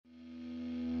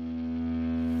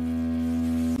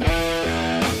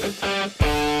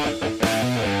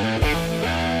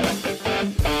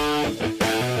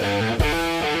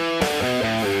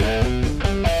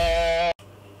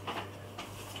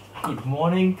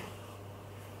morning.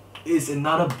 It's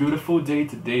another beautiful day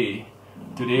today.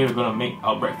 Today we're gonna make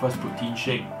our breakfast protein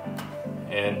shake,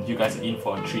 and you guys are in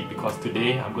for a treat because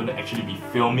today I'm gonna actually be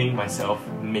filming myself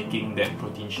making that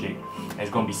protein shake, and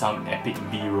it's gonna be some epic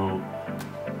B-roll.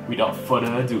 Without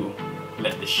further ado,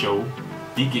 let the show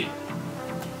begin.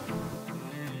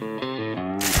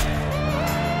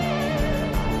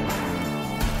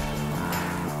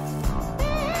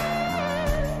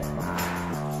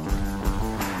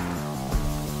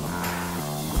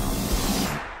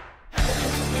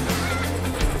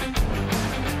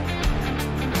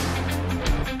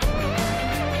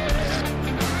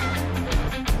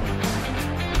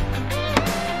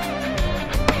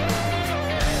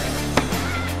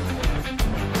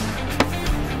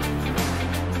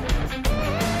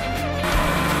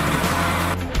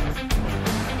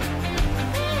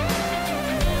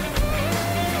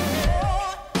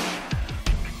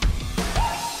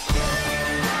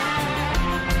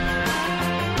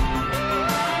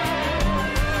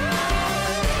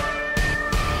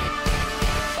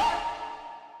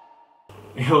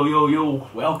 Yo,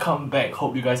 welcome back.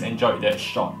 Hope you guys enjoyed that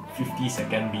short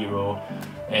 50-second B-roll.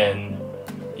 And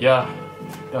yeah,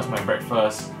 that was my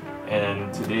breakfast.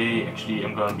 And today actually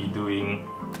I'm gonna be doing,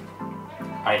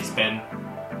 I spent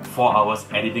 4 hours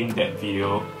editing that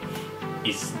video.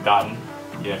 It's done.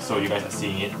 Yeah, so you guys are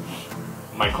seeing it.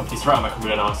 It's right on my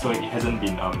computer now, so it hasn't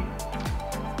been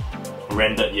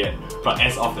rendered yet. But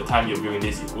as of the time you're viewing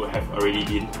this, it would have already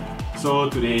been. So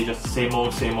today just same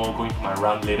old, going for my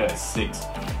run later at 6.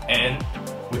 And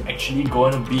we're actually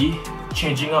going to be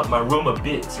changing up my room a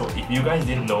bit. So if you guys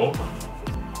didn't know,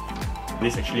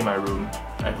 this is actually my room.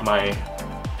 I have my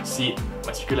seat,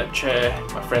 my secret lab chair,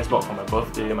 my friends bought for my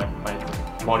birthday, my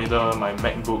monitor, my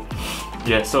MacBook.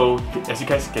 Yeah, so as you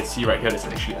guys can see right here, there's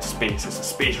actually a space. There's a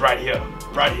space right here.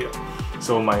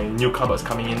 So my new cupboard's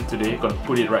coming in today. Gonna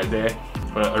put it right there.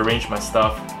 Gonna arrange my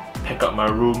stuff, pack up my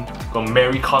room, gonna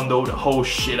Marie Kondo the whole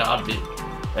shit out of it.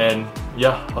 And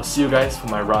yeah, I'll see you guys for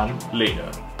my run later.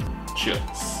 Cheers.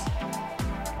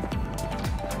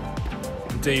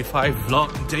 Day 5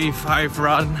 vlog, day 5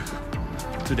 run.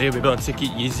 Today we're gonna take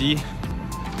it easy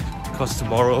because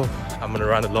tomorrow I'm gonna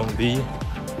run a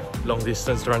long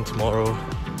distance run tomorrow.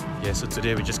 Yeah, so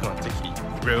today we're just gonna take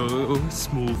it real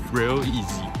smooth, real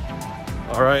easy.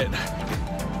 Alright,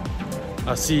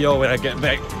 I'll see y'all when I get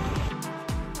back.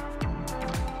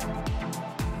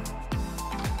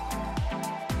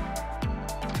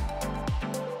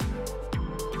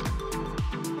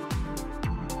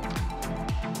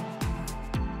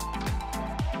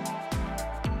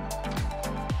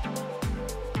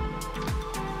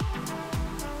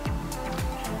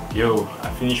 Yo, I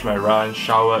finished my run,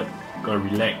 showered, gonna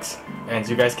relax, and as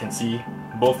you guys can see,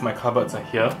 both my cupboards are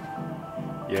here.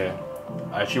 Yeah,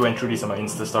 I actually went through this on my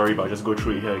Insta story, but I'll just go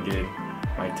through it here again.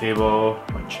 My table,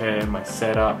 my chair, my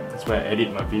setup, that's where I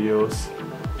edit my videos.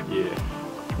 Yeah,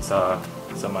 these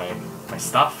are my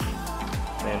stuff.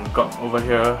 And got over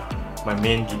here my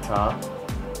main guitar,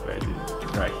 where is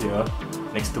it? Right here,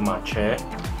 next to my chair,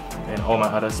 and all my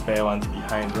other spare ones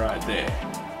behind right there.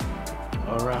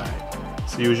 Alright.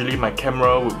 So usually my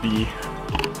camera would be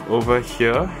over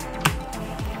here.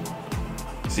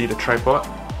 See the tripod?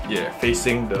 Yeah,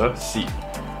 facing the seat.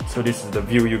 So this is the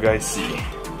view you guys see.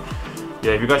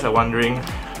 Yeah, if you guys are wondering,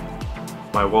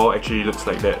 my wall actually looks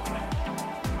like that.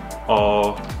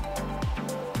 All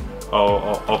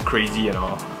crazy and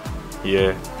all.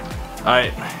 Yeah.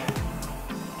 Alright.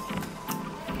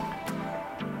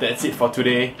 That's it for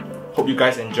today. Hope you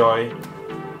guys enjoy.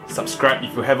 Subscribe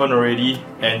if you haven't already,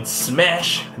 and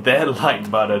smash that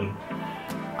like button.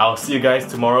 I'll see you guys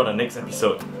tomorrow on the next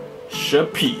episode.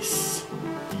 Peace.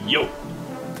 Yo.